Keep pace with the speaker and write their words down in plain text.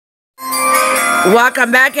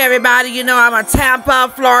Welcome back, everybody. You know I'm a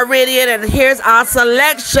Tampa Floridian, and here's our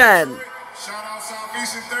selection.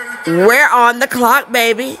 We're on the clock,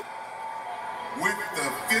 baby. With the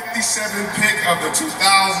 57th pick of the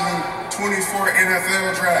 2024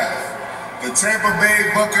 NFL Draft, the Tampa Bay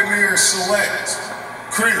Buccaneers select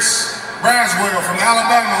Chris Braswell from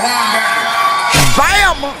Alabama linebacker.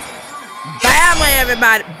 Bama! Bama,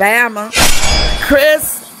 everybody. Bama.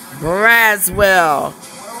 Chris Braswell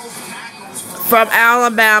from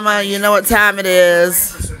Alabama. You know what time it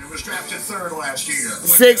is.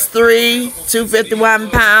 6'3", 251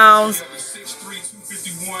 pounds.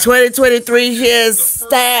 2023, his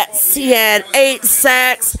stats, he had 8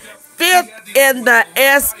 sacks, 5th in the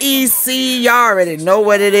SEC. Y'all already know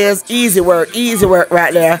what it is. Easy work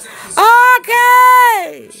right there.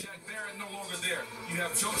 Okay.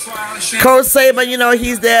 Coach Saban, you know,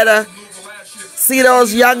 he's there to see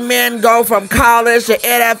those young men go from college to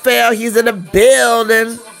NFL. He's in the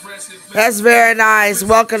building. That's very nice.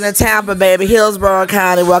 Welcome to Tampa, baby. Hillsborough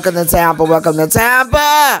County. Welcome to Tampa. Welcome to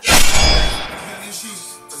Tampa.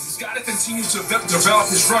 He's got to continue to develop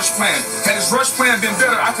his rush plan. Had his rush plan been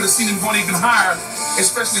better, I could have seen him going even higher,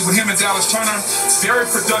 especially with him and Dallas Turner. Very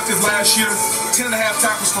productive last year. 10.5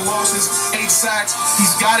 tackles for losses, 8 sacks.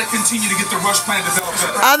 He's got to continue to get the rush plan developed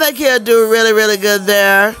better. I think he'll do really, really good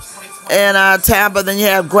there in Tampa. Then you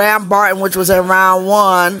have Graham Barton, which was in round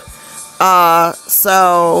 1.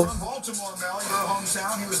 So he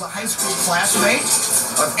was a high school classmate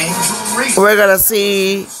of Angel Reed. We're gonna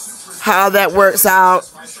see how that works out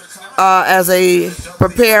as a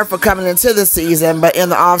prepare for coming into the season. But in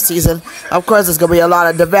the off season, of course, there's gonna be a lot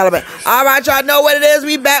of development. All right, y'all know what it is.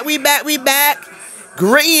 We back.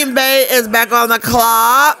 Green Bay is back on the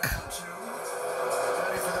clock.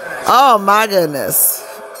 Oh my goodness.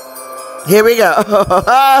 Here we go.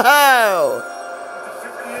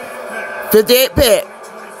 58 pick.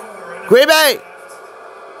 Green Bay.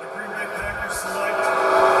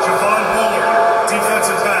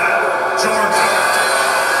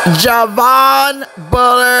 Javon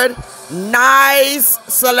Bullard, nice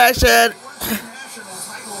selection.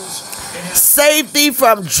 Safety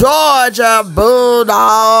from Georgia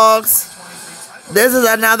Bulldogs. This is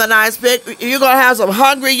another nice pick. You're going to have some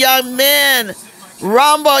hungry young men.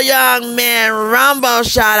 Rumble, young man. Rumble,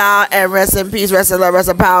 shout out. And rest in peace, rest in love, rest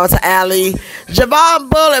in power to Ali. Javon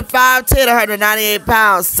Bullard, 5'10", 198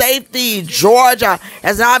 pounds. Safety, Georgia,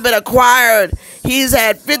 has now been acquired. He's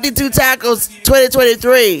had 52 tackles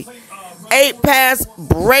 2023. 8 pass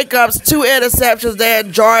breakups, 2 interceptions there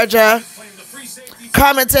in Georgia.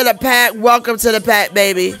 Coming to the pack. Welcome to the pack,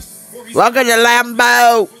 baby. Welcome to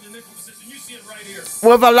Lambeau.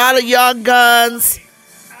 With a lot of young guns.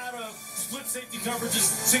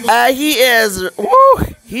 He is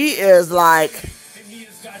like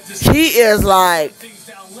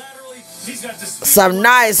some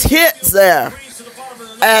nice hits there.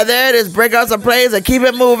 And there it is. Break out some plays and keep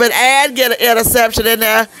it moving and get an interception in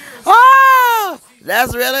there. Oh,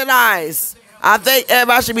 that's really nice. I think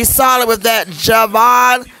everybody should be solid with that.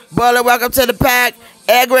 Javon Bullard, welcome to the pack.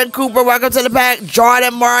 Edwin Cooper, welcome to the pack.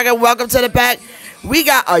 Jordan Morgan, welcome to the pack. We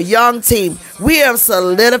got a young team. We have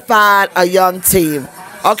solidified a young team.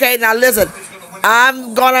 Okay, now listen.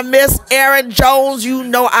 I'm going to miss Aaron Jones. You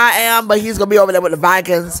know I am, but he's going to be over there with the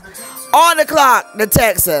Vikings. On the clock, the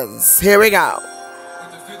Texans. Here we go.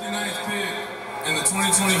 With the 59th pick in the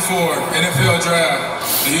 2024 NFL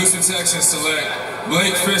Draft, the Houston Texans select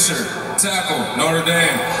Blake Fisher, tackle, Notre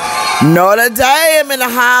Dame. Notre Dame in the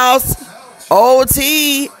house.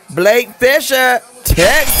 OT, Blake Fisher,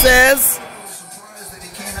 Texas.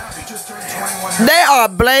 They are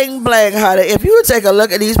bling bling, honey. If you take a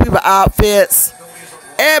look at these people's outfits,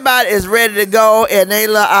 everybody is ready to go in their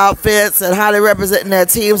little outfits and how they're representing their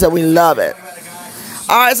teams, and we love it.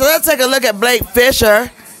 All right, so let's take a look at Blake Fisher,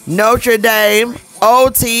 Notre Dame,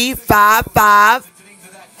 OT, 5'5",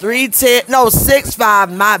 310, no,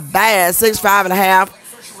 6'5", my bad, 6'5 and a half.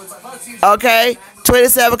 Okay,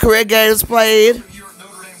 27 career games played.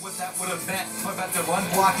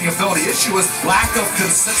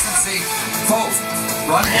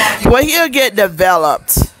 Well, he'll get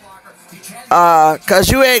developed because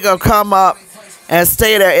you ain't going to come up and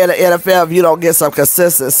stay there in the NFL if you don't get some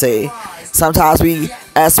consistency. Sometimes we,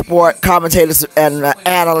 as sport commentators and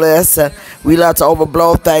analysts, we love to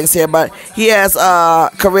overblow things here, but he has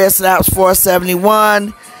career snaps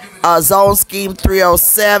 471, zone scheme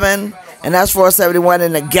 307, and that's 471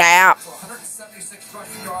 in the gap.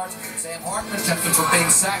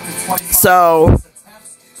 So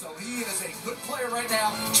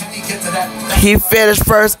he finished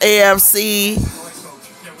first AFC,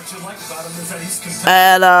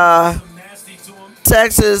 and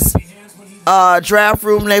Texas draft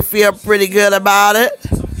room, they feel pretty good about it.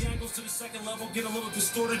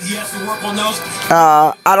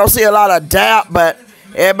 I don't see a lot of doubt, but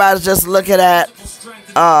everybody's just looking at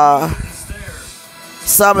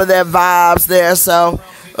some of their vibes there. So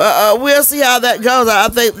we'll see how that goes. I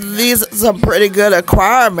think these are some pretty good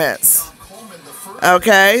acquirements.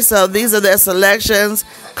 Okay, so these are their selections.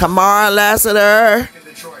 Kamara Lassiter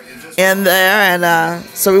in there, and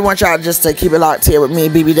so we want y'all just to keep it locked here with me,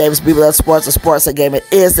 BB Davis, BB Love Sports, the sports and game. It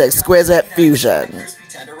is the exquisite fusion.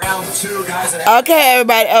 Okay,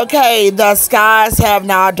 everybody. Okay, the skies have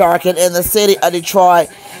now darkened in the city of Detroit,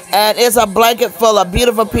 and it's a blanket full of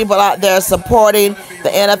beautiful people out there supporting the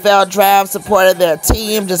NFL draft, supporting their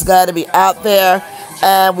team. Just glad to be out there,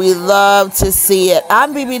 and we love to see it.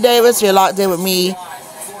 I'm BB Davis. You're locked in with me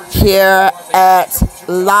here at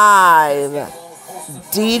Live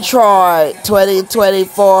Detroit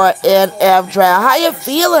 2024 NF Draft. How you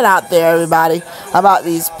feeling out there, everybody, about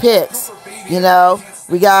these picks? You know,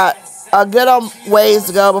 we got a good ways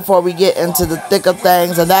to go before we get into the thick of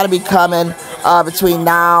things, and that'll be coming between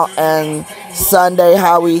now and Sunday,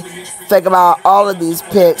 how we think about all of these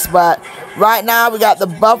picks. But right now, we got the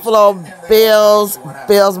Buffalo Bills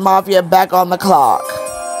Mafia back on the clock.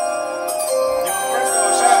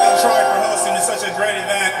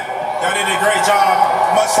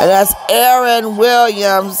 And that's Aaron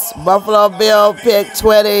Williams, Buffalo Bill pick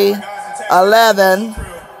 2011.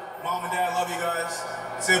 Mom and Dad love you guys.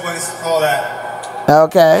 Siblings, all that.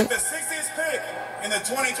 Okay. The 60th pick in the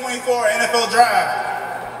 2024 NFL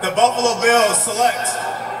Draft, the Buffalo Bills select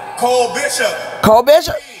Cole Bishop. Cole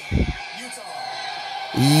Bishop?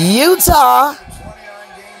 Utah. 29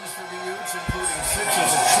 games for the Utes, including 6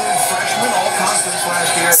 as a true freshman, all conference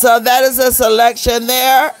last year. So that is a selection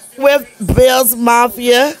there with Bills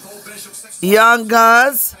Mafia, Young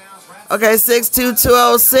Guns. Okay, 6'2",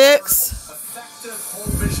 206.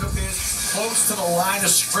 Close to the line of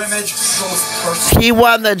scrimmage. He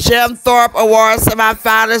won the Jim Thorpe Award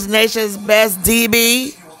semifinals, nation's best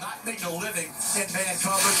DB. He will not make a living in man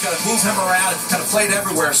coverage. Got to move him around. Kind of played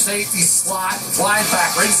everywhere. Safety, slot,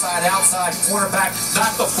 linebacker, inside, outside, cornerback.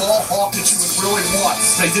 Not the ball hawk that you would really want.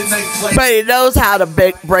 They did make plays. But he knows how to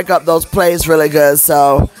break up those plays really good.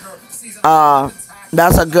 So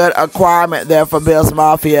that's a good acquirement there for Bills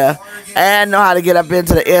Mafia. And know how to get up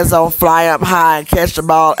into the end zone, fly up high, and catch the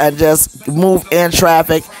ball, and just move in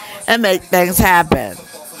traffic and make things happen.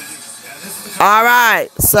 All right,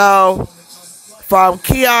 so from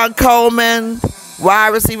Keon Coleman, wide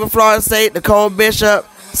receiver Florida State, to Cole Bishop,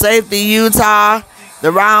 safety Utah,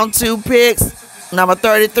 the round 2 picks, number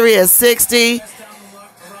 33 and 60.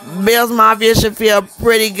 Bills Mafia should feel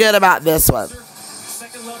pretty good about this one.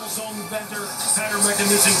 Second level zone defender, pattern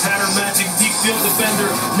recognition, pattern matching, deep field defender,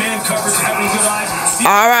 man coverage, having good eyes.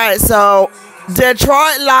 All right, so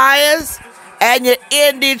Detroit Lions, and you're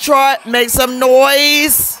in Detroit, make some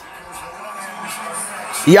noise.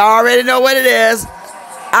 Y'all already know what it is.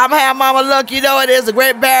 I'm having Mama look, you know it is. The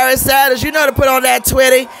great Barry Sanders, you know to put on that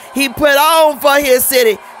 20. He put on for his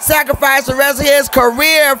city, sacrificed the rest of his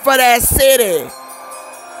career for that city.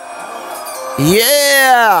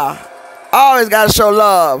 Yeah. Always got to show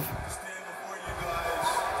love. I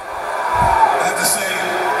have to say,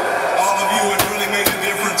 all of you would really make a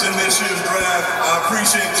difference in this year's draft. I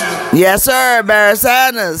appreciate you. Yes, sir, Barry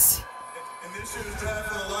Sanders. In this year's draft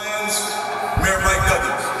for the Lions, Mayor Mike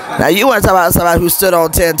Douglas. Now, you want to talk about somebody who stood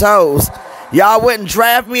on 10 toes. Y'all wouldn't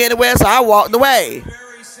draft me anywhere, so I walked away.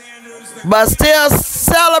 But still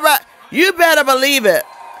celebrate. You better believe it.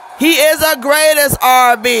 He is the greatest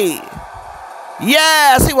RB.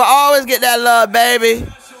 Yes, he will always get that love, baby.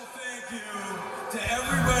 Special thank you to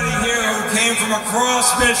everybody here who came from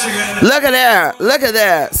across Michigan. Look at there. Look at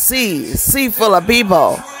there. Sea full of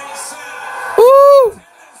people. Woo! It's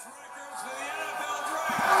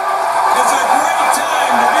a great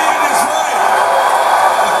time to be in Detroit.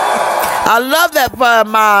 I love that for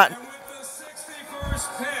my With the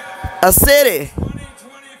 61st pick, a city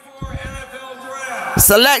 2024 NFL Draft.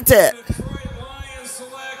 selected. Detroit Lions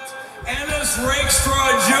select Ennis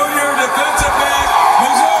Rakestraw Jr., defensive back,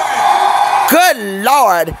 Missouri. Good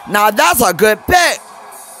Lord. Now that's a good pick.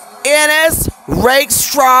 Ennis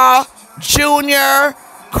Rakestraw Jr.,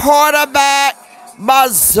 quarterback,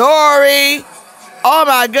 Missouri. Oh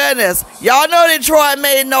my goodness. Y'all know Detroit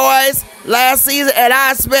made noise last season, and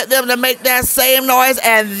I expect them to make that same noise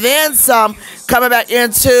and then some coming back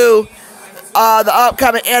into the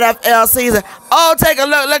upcoming NFL season. Oh, take a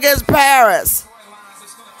look. Look at his parents.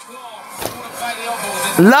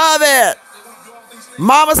 Love it.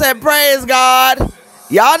 Mama said, praise God.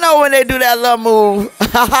 Y'all know when they do that little move.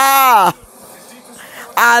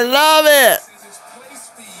 I love it.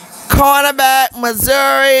 Cornerback,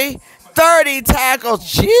 Missouri, 30 tackles.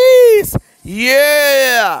 Jeez.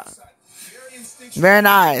 Yeah. Very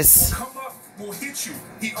nice. Will hit you.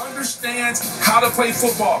 He understands how to play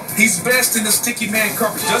football. He's best in the sticky man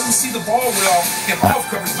coverage. Doesn't see the ball well in off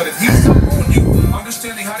coverage, but if he's up on you,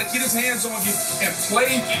 understanding how to get his hands on you and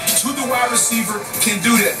play to the wide receiver, can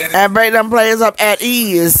do that. And break them players up at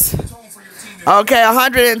ease. Okay,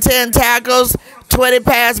 110 tackles, 20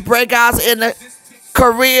 pass breakouts in the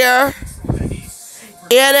career.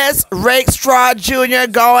 Ennis Rakestraw Jr.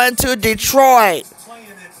 going to Detroit.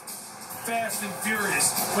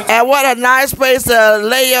 And what a nice place to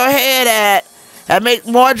lay your head at and make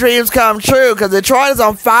more dreams come true, because Detroit is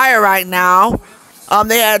on fire right now.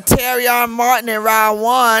 They had Terrion Martin in round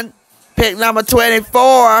 1, pick number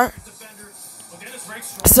 24.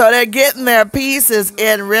 So they're getting their pieces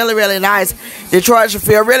in really, really nice. Detroit should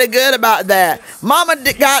feel really good about that. Mama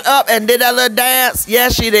got up and did that little dance.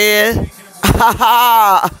 Yes, she did. Ha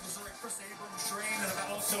ha.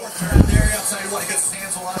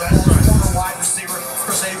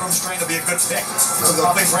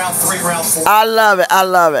 I love it. I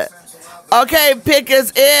love it. Okay, pick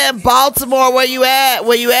is in. Baltimore, where you at?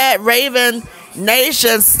 Where you at? Raven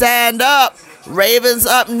Nation, stand up. Ravens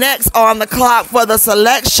up next on the clock for the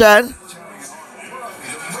selection.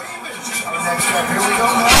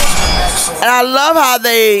 And I love how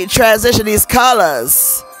they transition these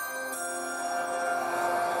colors.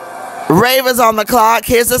 Ravens on the clock.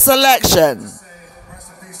 Here's the selection. Rest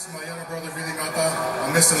in peace to my younger brother,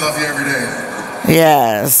 I miss and love you every day.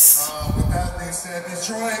 Yes. With that being said,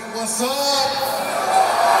 Detroit, what's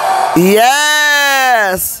up?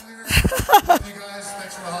 Yes.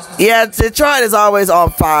 Yeah, Detroit is always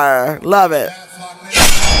on fire. Love it.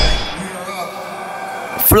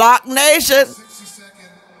 Flock Nation. 62nd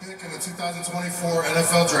pick in the 2024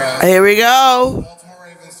 NFL Draft. Here we go. Baltimore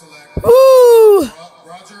Ravens select Woo.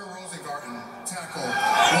 Roger Rosengarten, tackle,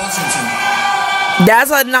 Washington.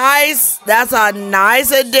 That's a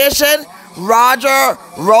nice addition. Roger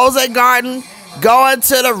Rosengarten going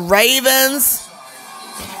to the Ravens.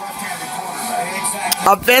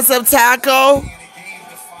 Offensive tackle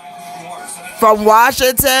from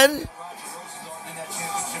Washington.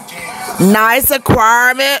 Nice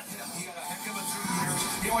acquirement.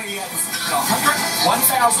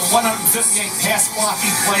 1,158 pass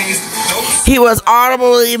blocking plays. He was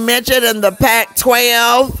honorably mentioned in the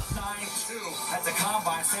Pac-12. At the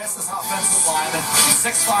combine, fastest offensive lineman,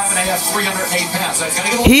 6'5.5", 308 pounds. So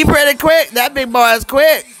he pretty quick. That big boy is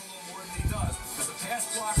quick.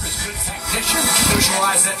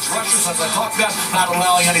 Visualize that rushers, as I talked about, not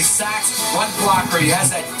allowing any sacks. Run blocker, he has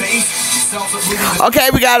that base. Okay,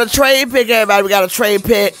 we got a trade pick, everybody. We got a trade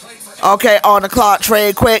pick. Okay, on the clock,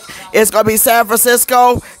 trade quick. It's going to be San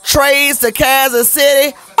Francisco. Trades to Kansas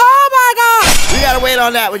City. Oh, my God. We got to wait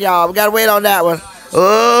on that one, y'all. We got to wait on that one.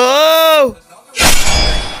 Oh.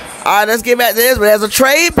 All right, let's get back to this one. There's a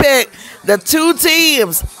trade pick. The two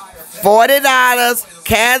teams, 49ers,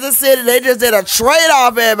 Kansas City, they just did a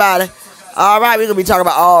trade-off, everybody. All right, we're going to be talking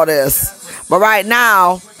about all this. But right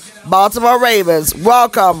now, Baltimore Ravens,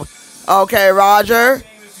 welcome. Okay, Roger,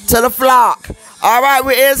 to the flock. All right,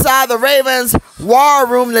 we're inside the Ravens war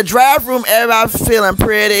room, the draft room. Everybody's feeling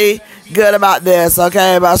pretty good about this.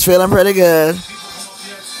 Okay, everybody's feeling pretty good.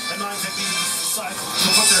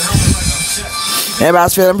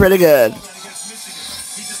 Everybody's feeling pretty good. He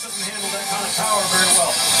just doesn't handle that kind of power very well.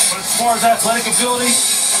 But as far as athletic ability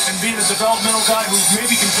and being a developmental guy who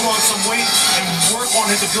maybe can put on some weight and work on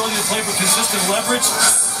his ability to play with consistent leverage,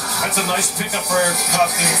 that's a nice pickup for Eric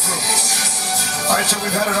Costello through. All right, so we've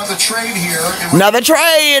had another trade here. Another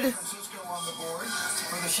trade. Francisco on the board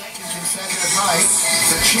for the second consecutive night.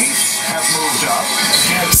 The Chiefs have moved up.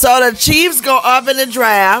 So the Chiefs go up in the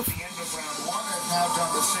draft. The end of round 1 has now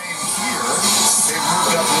done the same here. They've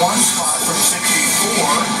moved up one spot from 64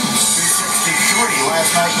 to 63.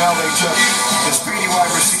 Last night, now they took the speedy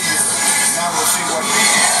wide receiver. Now we'll see what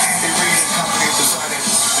Andy Reid and company have decided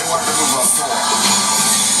they wanted to move up for.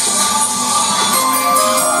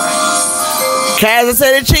 Kansas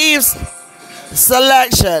City Chiefs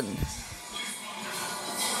selection.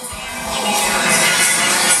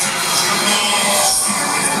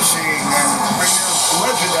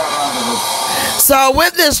 So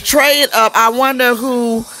with this trade up, I wonder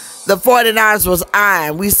who the 49ers was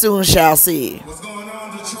eyeing. We soon shall see. What's going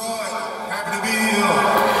on, Detroit? Happy to be here.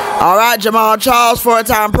 All right, Jamal Charles,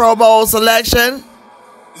 4-time Pro Bowl selection.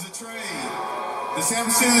 It's a trade. The San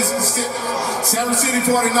Francisco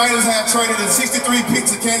 49ers have traded a 63 pick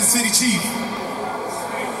to Kansas City Chiefs.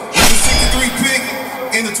 With the 63 pick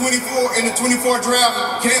in in the 24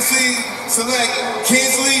 draft, Kingsley select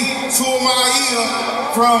Kingsley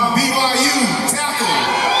Suamaiya from BYU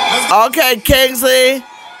tackle. Okay, Kingsley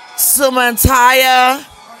Suamaiya,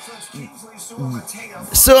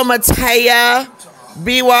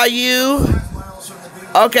 BYU.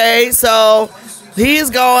 Okay, so he's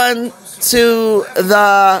going to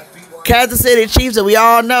the Kansas City Chiefs, and we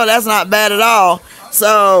all know that's not bad at all.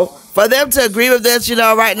 So for them to agree with this, you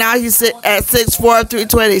know, right now he's at 6'4",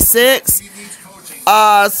 326.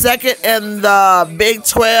 Second in the Big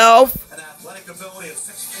 12. An athletic ability at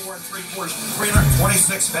 6'4" and 3/4,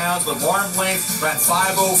 326 pounds, with arm length at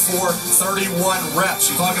 5'04", 31 reps.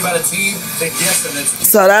 You talk about a team that gets them.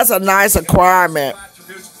 So that's a nice acquirement.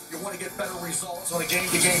 You want to get better results on a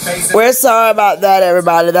game-to-game basis. We're sorry about that,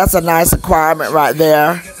 everybody. That's a nice acquirement right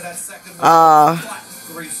there. The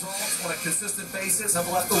results on a consistent basis have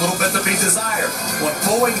left a little bit to be desired. When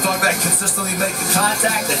pulling, you talk about consistently making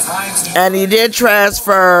contact at times. And he did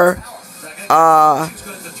transfer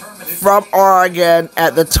from Oregon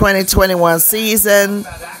at the 2021 season.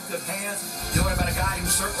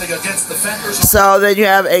 So then you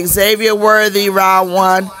have Xavier Worthy, round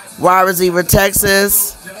 1, wide receiver,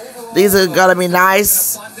 Texas. These are going to be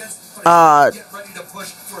nice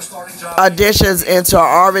additions into an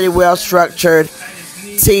already well-structured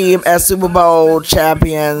team as Super Bowl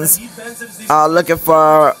champions, looking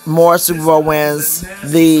for more Super Bowl wins,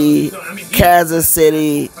 the Kansas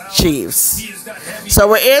City Chiefs. So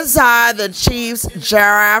we're inside the Chiefs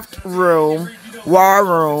draft room, war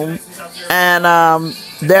room, and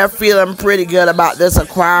they're feeling pretty good about this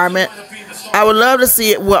acquirement. I would love to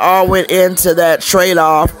see it what all went into that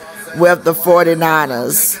trade-off with the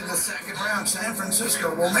 49ers. San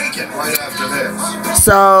Francisco will make it right after this.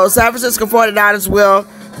 So San Francisco 49ers will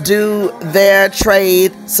do their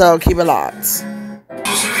trade, so keep it locked.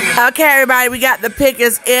 Okay, everybody, we got the pick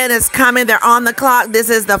is in, it's coming, they're on the clock. This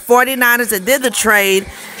is the 49ers that did the trade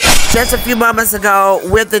just a few moments ago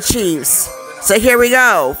with the Chiefs. So here we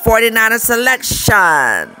go, 49ers selection.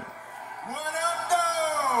 What up,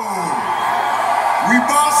 though? We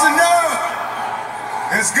bossing up.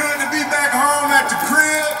 It's good to be back home at the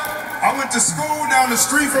crib. I went to school down the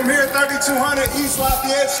street from here, 3200 East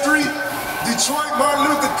Lafayette Street, Detroit Martin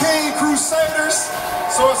Luther King Crusaders.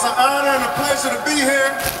 So it's an honor and a pleasure to be here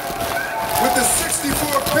with the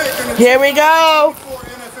 64th pick in the Here we go.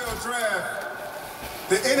 NFL draft.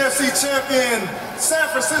 The NFC champion San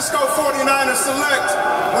Francisco 49ers select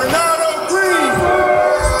Renardo Green,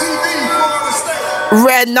 DB, Florida State.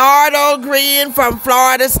 Renardo Green from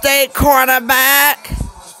Florida State, cornerback.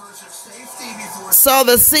 So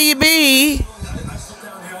the CB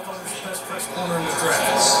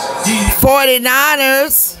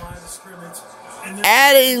 49ers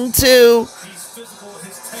adding to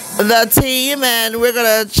the team, and we're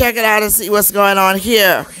going to check it out and see what's going on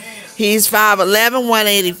here. He's 5'11",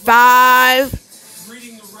 185.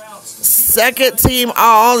 Second team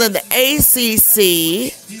all in the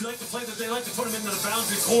ACC. They like to put him into the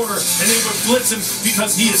boundary corner, and they would blitz him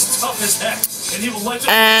because he is tough as heck. And he will let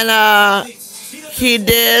he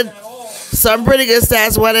did some pretty good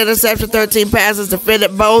stats. 1 interception, 13 passes,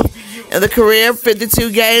 defended both in the career.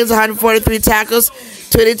 52 games, 143 tackles,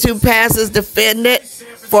 22 passes defended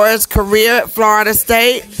for his career at Florida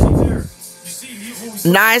State.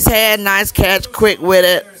 Nice head, nice catch, quick with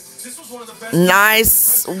it.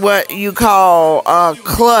 Nice, what you call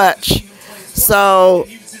clutch. So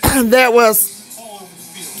that was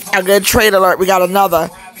a good trade alert. We got another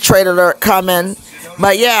trade alert coming.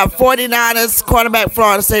 But yeah, 49ers, quarterback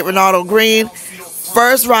Florida State, Renardo Green.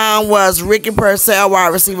 First round was Ricky Purcell,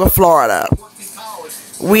 wide receiver, Florida.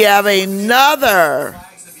 We have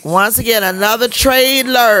once again, another trade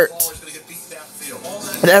alert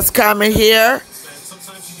that's coming here.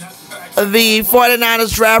 The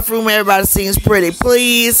 49ers draft room, everybody seems pretty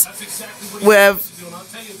pleased with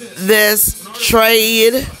this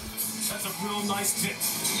trade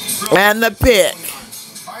and the pick.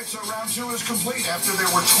 So round 2 is complete after there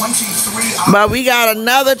were 23. But we got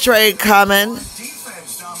another trade coming.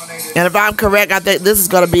 And if I'm correct, I think this is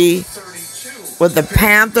going to be with the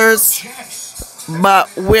Panthers. But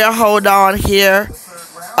we'll hold on here.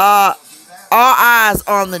 All eyes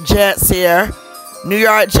on the Jets here. New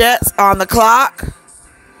York Jets on the clock.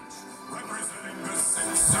 Representing the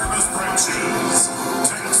 6 service branches,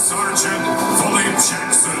 Tank Sergeant William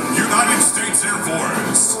Jackson, United States Air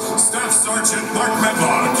Force. Staff Sergeant Mark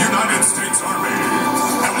Medlock, United States Army.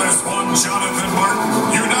 LS1 Jonathan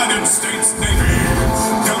Martin, United States Navy.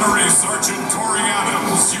 Gunnery Sergeant Tori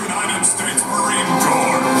Adams, United States Marine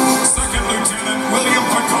Corps. Second Lieutenant William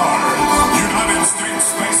Picard, United States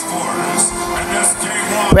Space Force. And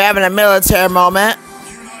SK-1 We're having a military moment.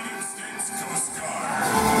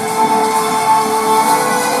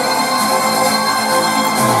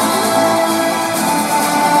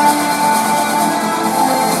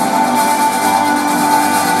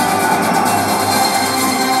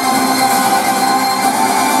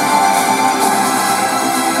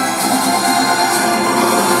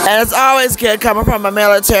 And it's always good coming from a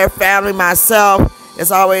military family myself. It's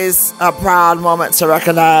always a proud moment to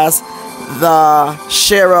recognize the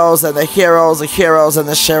sheroes and the heroes and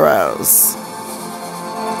the sheroes.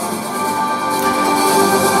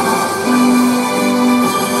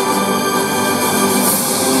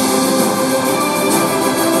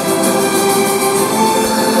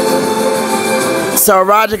 So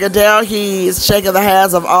Roger Goodell, he's shaking the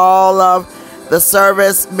hands of all of the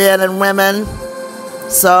service men and women.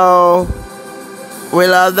 So we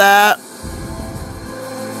love that.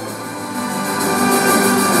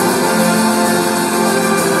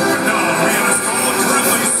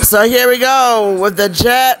 So here we go with the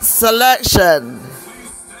Jets selection.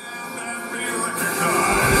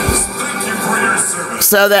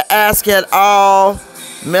 So they're asking all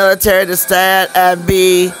military to stand and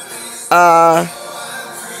be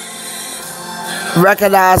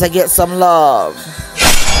recognized and get some love.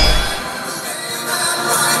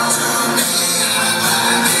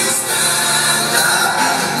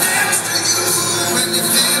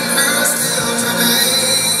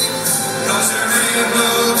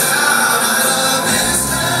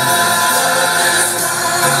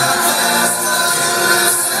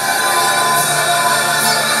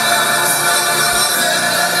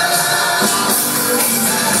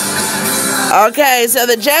 Okay, so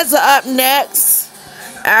the Jets are up next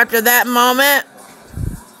after that moment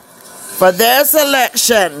for their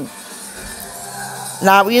selection.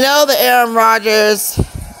 Now, we know that Aaron Rodgers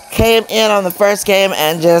came in on the first game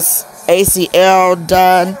and just ACL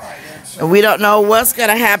done. And we don't know what's going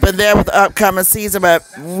to happen there with the upcoming season, but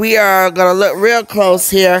we are going to look real close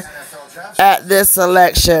here at this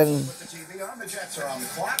selection. The Jets are on the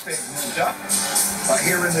clock. They've moved up.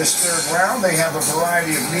 Here in this third round, they have a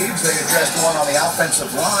variety of needs. They addressed one on the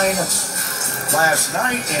offensive line last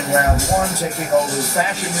night in round one, taking over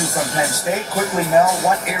Fashion New from Penn State. Quickly, Mel,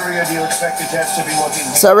 what area do you expect the Jets to be looking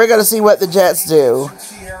at? So we're going to see what the Jets do.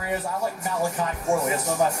 Areas. I like Malachi Corley. That's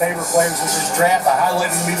one of my favorite players in this draft. I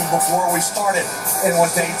highlighted him even before we started in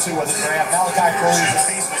day 2 of the draft. Malachi Corley is a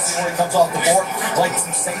beast before he comes off the board. I like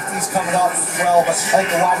some safeties coming up as well, but I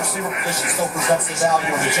think the wide receiver position still presents the value,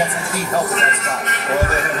 and the Jets need help with that spot. Well,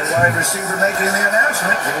 they have a wide receiver making the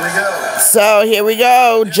announcement. Here we go. So here we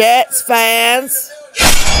go, Jets fans.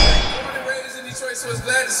 So it's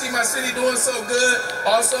glad to see my city doing so good.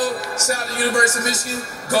 Also, shout out to University of Michigan.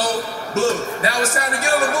 Go Blue. Now it's time to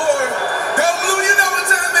get on the board. Go Blue, you know what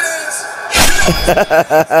time it is.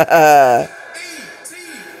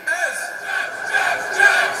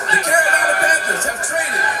 The Carolina Panthers have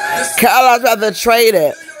traded. Carolina's about to trade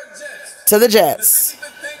it to the Jets.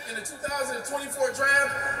 In the 2024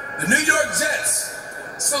 draft, the New York Jets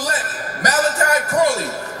select Malachi Corley,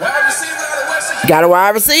 wide receiver out of Western. Got a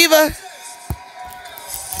wide receiver.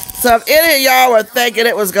 So if any of y'all were thinking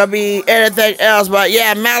it was going to be anything else, but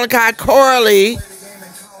yeah, Malachi Corley,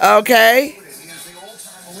 okay.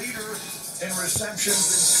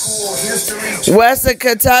 Western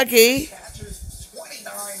Kentucky,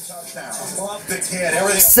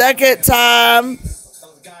 second time,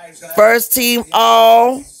 first team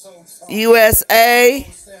all USA.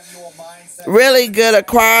 Really good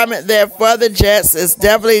acquirement there for the Jets. It's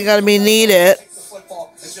definitely going to be needed.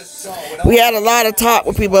 We had a lot of talk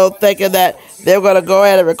with people thinking that they were going to go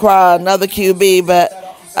ahead and require another QB, but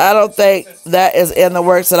I don't think that is in the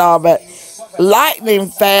works at all. But lightning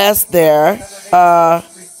fast there.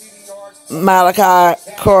 Malachi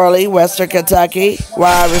Corley, Western Kentucky,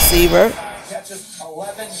 wide receiver.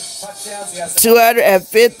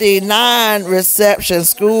 259 reception,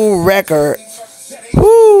 school record.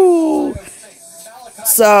 Woo!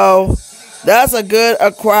 So that's a good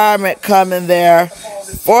acquirement coming there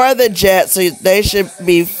for the Jets, so they should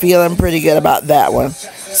be feeling pretty good about that one.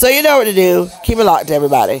 So you know what to do. Keep it locked,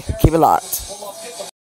 everybody. Keep it locked.